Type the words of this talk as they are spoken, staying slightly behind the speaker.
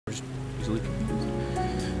easily confused.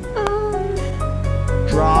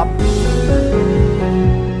 Drop.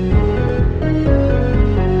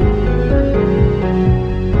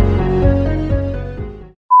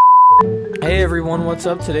 Hey everyone, what's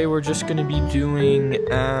up? Today we're just gonna be doing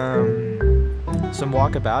some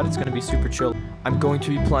Walkabout. It's gonna be super chill. I'm going to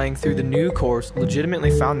be playing through the new course.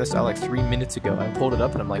 Legitimately found this out like 3 minutes ago. I pulled it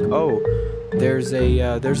up and I'm like, oh, there's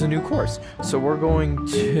a new course. So we're going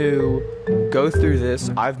to go through this.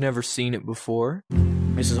 I've never seen it before.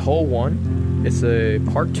 This is hole 1. It's a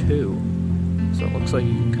part 2. So it looks like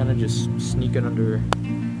you can kind of just sneak it under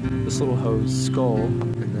this little hose skull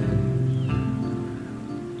and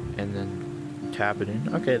then tap it in.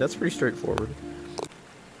 Okay, that's pretty straightforward.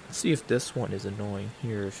 Let's see if this one is annoying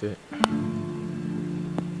here. If it,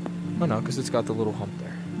 oh no, because it's got the little hump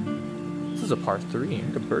there. This is a part 3. I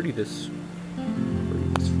could birdie this fool.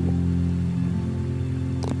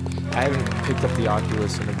 I haven't picked up the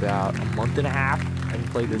Oculus in about a month and a half. I haven't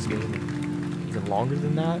played this game even longer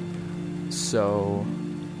than that. So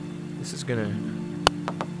this is gonna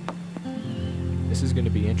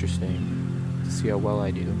be interesting to see how well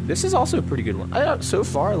I do. This is also a pretty good one. So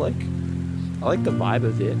far, I like the vibe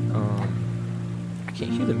of it. I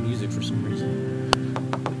can't hear the music for some reason.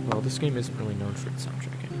 Well, this game isn't really known for its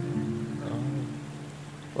soundtrack anymore.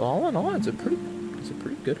 Well, all in all, it's a pretty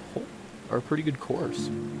good hole, or a pretty good course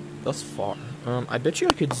thus far. I bet you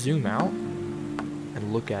I could zoom out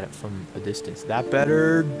and look at it from a distance. That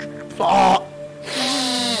better. Oh!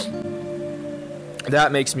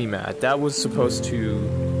 That makes me mad. That was supposed to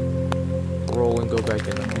roll and go back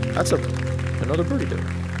in. That's another birdie there.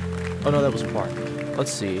 Oh no, that was par.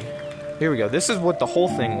 Let's see. Here we go. This is what the whole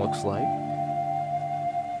thing looks like.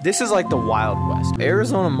 This is like the Wild West.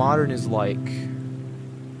 Arizona Modern is like,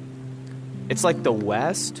 it's like the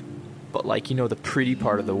West, but like, you know, the pretty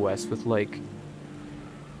part of the West with like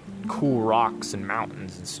cool rocks and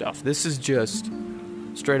mountains and stuff. This is just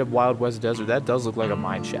straight up Wild West desert. That does look like a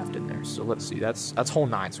mine shaft in there. So let's see. That's hole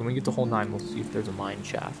 9. So when we get to hole 9, we'll see if there's a mine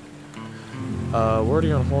shaft. We're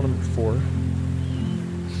already on hole number 4.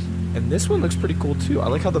 And this one looks pretty cool too. I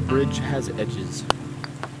like how the bridge has edges.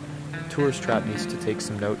 Tourist Trap needs to take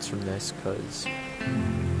some notes from this because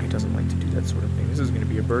he doesn't like to do that sort of thing. This is going to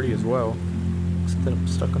be a birdie as well. Except that I'm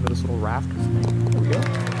stuck under this little rafter thing. There we go.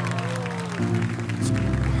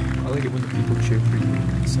 I like it when the people cheer for you.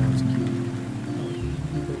 It sounds cute.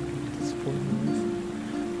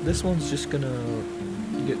 This one's just gonna,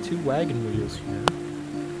 you get 2 wagon wheels here.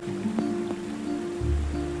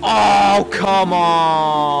 Oh, come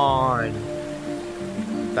on!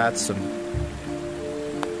 That's some,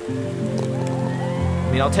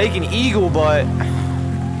 I mean, I'll take an eagle, but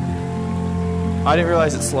I didn't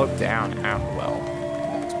realize it sloped down. Ow, well.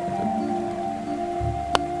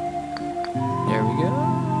 There we go.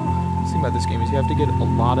 The thing about this game is you have to get a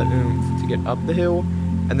lot of oomph to get up the hill,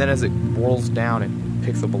 and then as it rolls down, it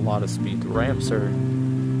picks up a lot of speed. The ramps are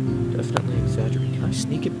definitely exaggerated. Can I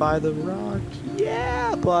sneak it by the rock?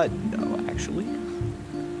 Yeah, but no, actually.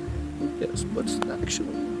 Yes, but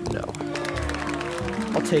actually, no.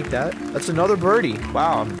 I'll take that. That's another birdie.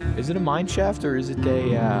 Wow. Is it a mine shaft or is it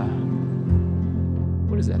a,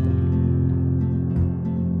 what is that thing?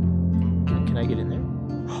 Can I get in there?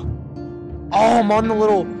 Oh, I'm on the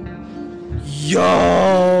little, yo!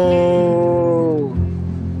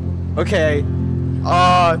 Okay.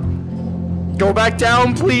 Go back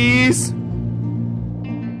down, please.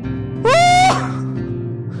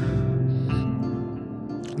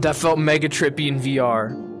 That felt mega trippy in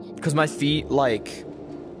VR, because my feet, like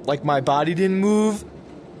my body didn't move,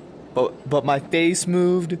 but my face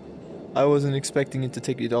moved. I wasn't expecting it to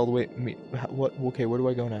take it all the way. What? Okay, where do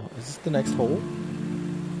I go now? Is this the next hole?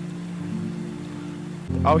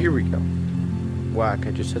 Oh, here we go. Whack!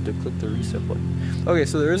 I just had to click the reset button. Okay,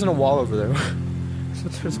 so there isn't a wall over there. So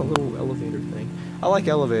there's a little elevator thing. I like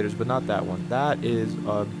elevators, but not that one. That is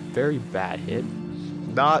a very bad hit.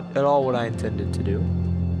 Not at all what I intended to do.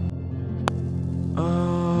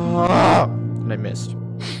 And I missed.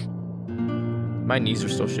 My knees are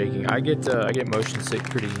still shaking. I get motion sick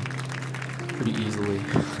pretty easily.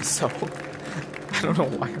 So I don't know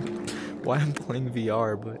why I'm playing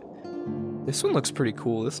VR, but this one looks pretty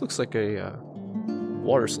cool. This looks like a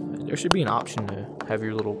water slide. There should be an option to have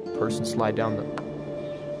your little person slide down the.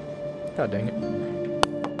 God dang it!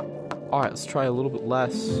 All right, let's try a little bit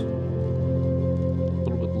less.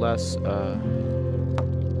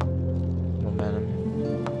 Momentum.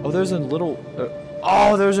 Oh, there's a little.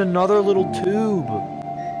 Oh, there's another little tube.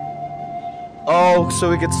 Oh,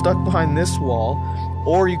 so it gets stuck behind this wall,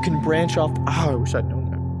 or you can branch off. Oh, I wish I'd known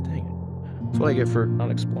that. Dang it. That's what I get for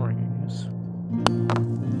not exploring, I guess.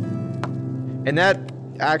 And that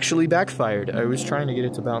actually backfired. I was trying to get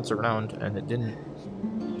it to bounce around, and it didn't.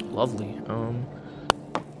 Lovely.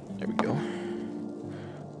 There we go.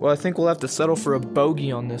 Well, I think we'll have to settle for a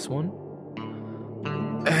bogey on this one.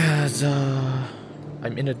 As,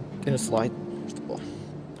 I'm in a slide. First of all,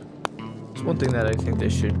 it's one thing that I think they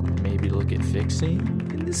should maybe look at fixing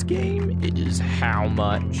in this game is how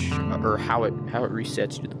much, or how it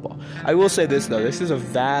resets you to the ball. I will say this though, this is a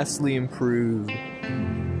vastly improved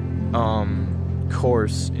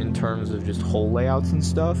course in terms of just hole layouts and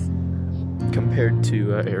stuff compared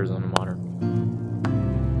to Arizona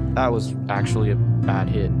Modern. That was actually a bad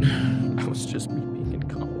hit. That was just me being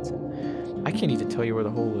incompetent. I can't even tell you where the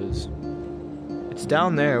hole is. It's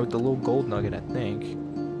down there with the little gold nugget, I think.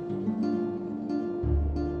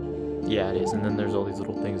 Yeah, it is. And then there's all these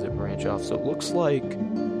little things that branch off. So it looks like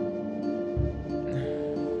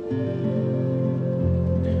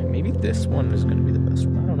maybe this one is going to be the best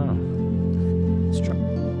one. I don't know. Let's try.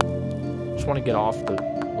 Just want to get off the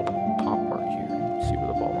little top part here and see where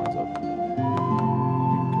the ball lines up.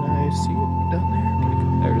 Can I see it down there?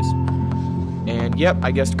 There it is. And yep,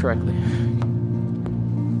 I guessed correctly.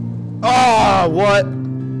 Oh, what?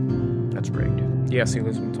 That's rigged. Yeah, see,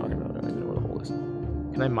 this is what I'm talking about. I don't even know where the hole is.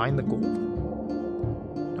 Can I mine the gold?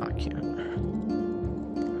 No, I can't.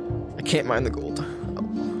 I can't mine the gold. Oh.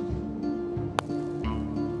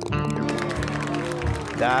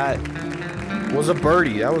 That was a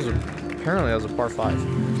birdie. Apparently that was a par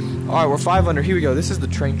 5. Alright, we're 5 under. Here we go. This is the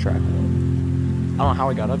train track. I don't know how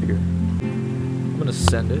I got up here. I'm gonna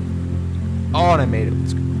send it. Oh, and I made it.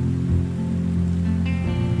 Let's go.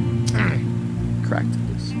 Cracked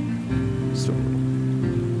this. So,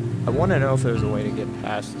 I want to know if there's a way to get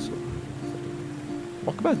past this.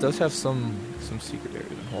 Walkabout does have some secret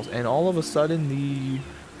areas and holes, and all of a sudden the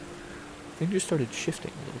thing just started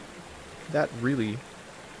shifting a little bit. That really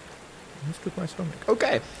took my stomach.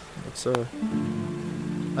 Okay, let's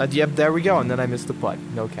yep, there we go, and then I missed the putt.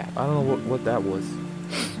 No cap. I don't know what that was,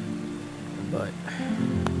 but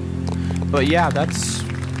yeah, that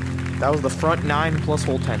was the front 9 plus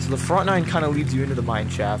hole 10. So the front 9 kind of leads you into the mine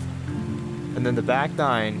shaft, and then the back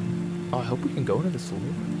 9. Oh, I hope we can go into the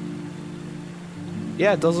saloon.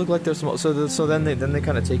 Yeah, it does look like there's some. So then they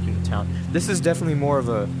kind of take you to town. This is definitely more of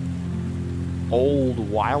a old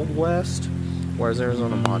Wild West, whereas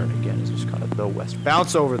Arizona Modern again is just kind of the West.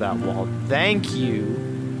 Bounce over that wall. Thank you.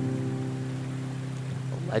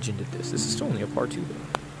 The legend of this. This is still only a par 2 though.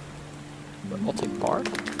 But I'll take par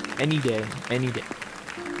any day, any day.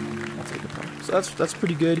 I'll take a par. So that's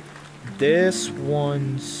pretty good. This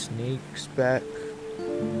one snakes back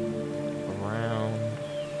around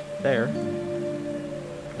there, and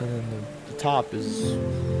then the top is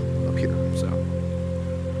up here. So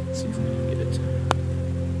let's see if we can get it to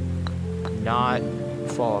not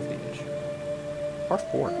fall off the edge. Par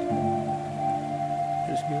 4.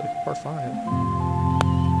 Just be like par 5.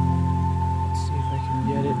 Let's see if I can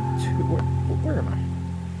get it to where am I?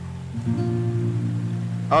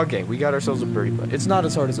 Okay, we got ourselves a birdie putt. It's not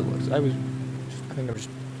as hard as it looks. I think I'm just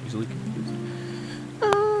easily confused.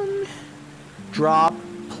 Drop,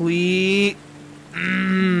 please.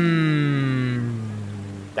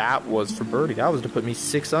 That was for birdie. That was to put me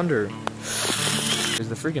 6 under. There's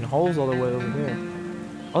the freaking holes all the way over there.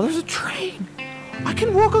 Oh, there's a train. I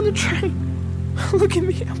can walk on the train. Look at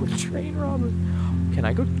me, I'm a train robber. Can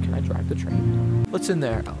I drive the train? What's in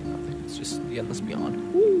there? Oh, nothing. It's just the endless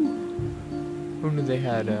beyond. Woo. Who knew they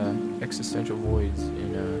had existential voids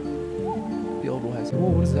in the old West? Oh,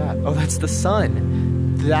 what is that? Oh, that's the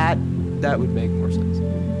sun. That would make more sense.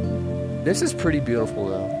 This is pretty beautiful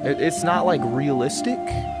though. It's not like realistic,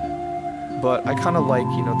 but I kind of like,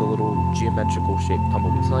 you know, the little geometrical shaped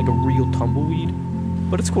tumbleweed. It's not like a real tumbleweed,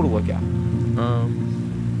 but it's cool to look at.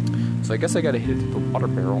 So I guess I gotta hit it with the water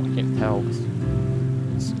barrel. I can't tell.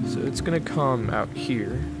 So it's gonna come out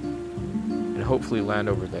here and hopefully land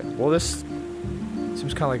over there. Well, this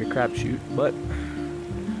seems kind of like a crapshoot, but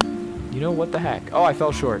you know what the heck? Oh, I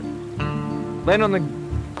fell short. Land on the.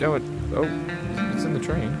 Oh, it's in the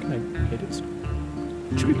train. Can I hit it?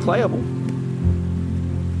 It should be playable.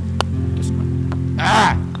 Just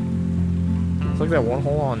it's like that one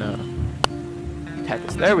hole on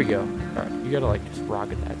Tetris. There we go. All right, you gotta like just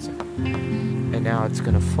rocket that second. And now it's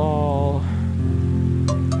gonna fall,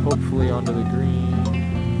 hopefully onto the green.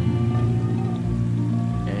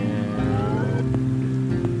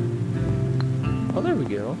 Oh, there we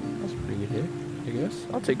go. That's a pretty good hit, I guess.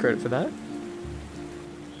 I'll take credit for that.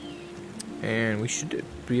 And we should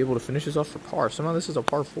be able to finish this off for par. Somehow this is a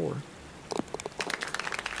par 4.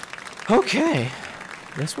 Okay.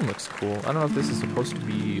 This one looks cool. I don't know if this is supposed to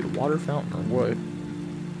be a water fountain or what.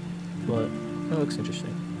 But That looks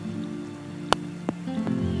interesting.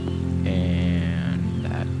 And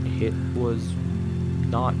that hit was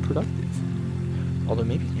not productive. Although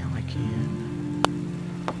maybe now I can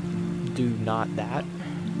do not that.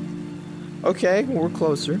 Okay, well, we're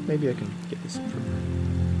closer. Maybe I can get this improved.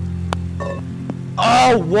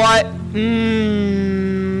 Oh, what?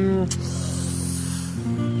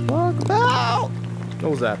 Walkabout!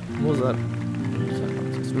 What was that? What was that?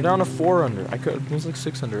 We're down to 4 under. It was like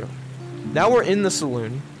 6 under. Now we're in the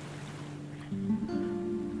saloon.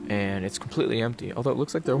 And it's completely empty. Although it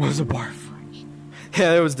looks like there was a bar fight.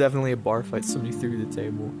 Yeah, there was definitely a bar fight. Somebody threw the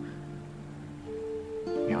table.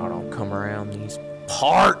 Y'all don't come around these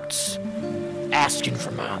parts asking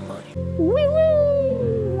for my money.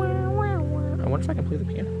 I wonder if I can play the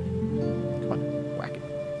piano. Come on, whack it.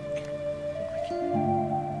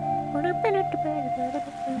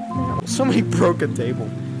 Somebody broke a table.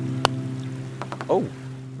 Oh, where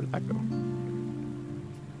did that go?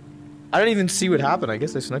 I didn't even see what happened. I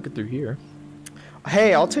guess I snuck it through here.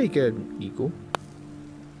 Hey, I'll take an eagle.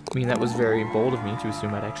 I mean, that was very bold of me to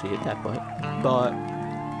assume I'd actually hit that butt. But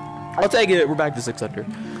I'll take it. We're back to 6 under.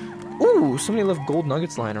 Ooh, somebody left gold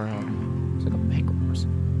nuggets lying around. It's like a bank almost.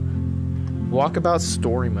 Walkabout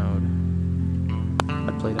story mode.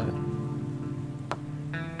 I'd play that.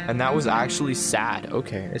 And that was actually sad.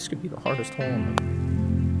 Okay, this could be the hardest hole in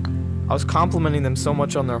them. I was complimenting them so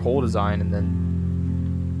much on their hole design, and then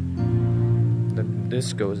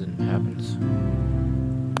this goes and happens.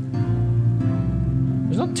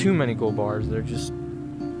 There's not too many gold bars. They're just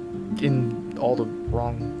in all the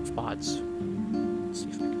wrong spots. Let's see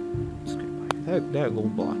if I can skip by. That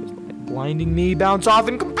gold block is blinding me. Bounce off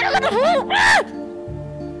and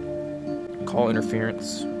call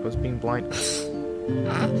interference. I was being blind.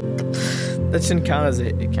 That shouldn't count as a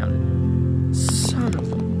hit. It counted. Son of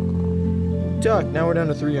a duck. Now we're down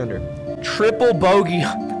to 3 under. Triple bogey.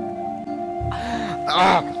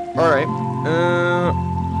 Alright.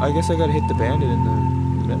 I guess I gotta hit the bandit in the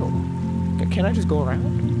middle. Can I just go around?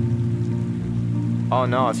 Oh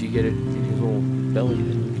no, if you get it in his little belly,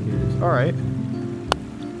 then you can do this. Alright.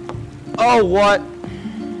 Oh, what?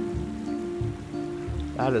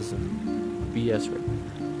 That is some BS right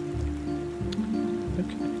there.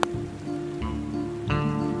 Okay.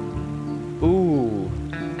 Ooh.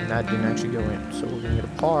 And that didn't actually go in, so we're gonna get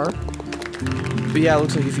a par. But yeah, it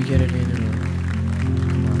looks like if you get it in,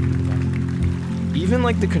 even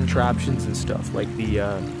like the contraptions and stuff, like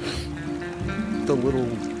the little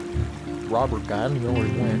Robert guy, I don't even know where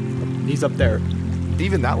he went. He's up there.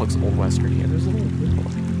 Even that looks old western. Yeah, there's a little.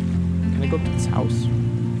 Can I go up to this house?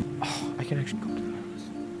 Oh, I can actually go up to the house.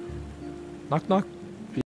 Knock knock,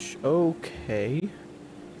 bitch. Okay.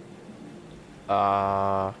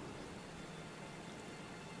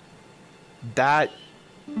 That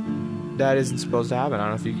isn't supposed to happen. I don't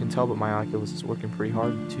know if you can tell, but my Oculus is working pretty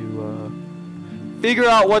hard to figure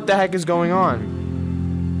out what the heck is going on.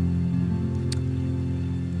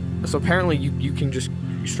 So apparently you can just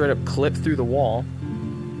straight up clip through the wall.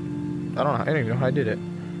 I don't even know how I did it.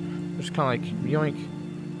 Just kind of like yoink.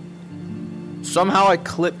 Somehow I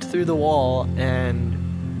clipped through the wall and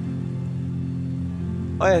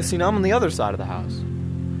oh yeah, see now I'm on the other side of the house.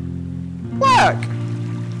 Whack!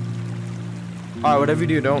 Alright, whatever you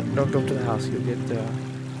do, don't go up to the house. You'll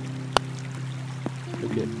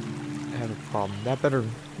have a problem. That better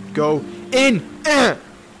go in. That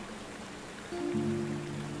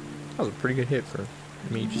was a pretty good hit for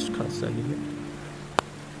me, just kind of sending it.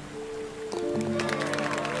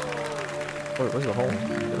 Oh, where's the hole?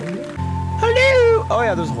 Hello! Oh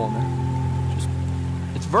yeah, there's a hole in there.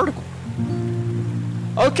 It's vertical.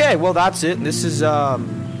 Okay, well that's it. This is I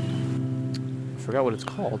forgot what it's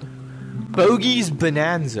called. Bogey's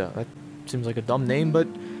Bonanza. That seems like a dumb name, but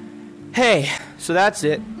hey, so that's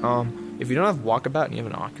it. If you don't have Walkabout and you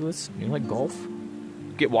have an Oculus and you like golf,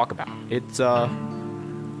 get Walkabout. It's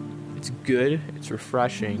good, it's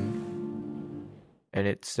refreshing, and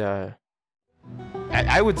it's I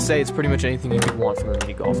would say it's pretty much anything you could want from a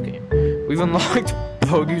mini golf game. We've unlocked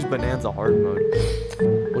Bogey's Bonanza hard mode.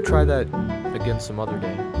 We'll try that again some other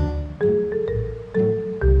day.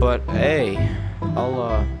 But hey,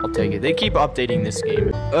 I'll take it. They keep updating this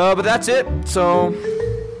game. But that's it. So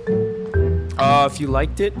if you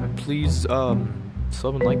liked it, please sub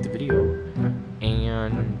and like the video,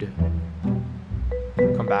 and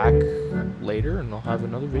come back later and I'll have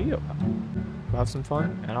another video. We'll have some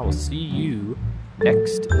fun, and I will see you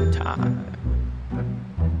next time.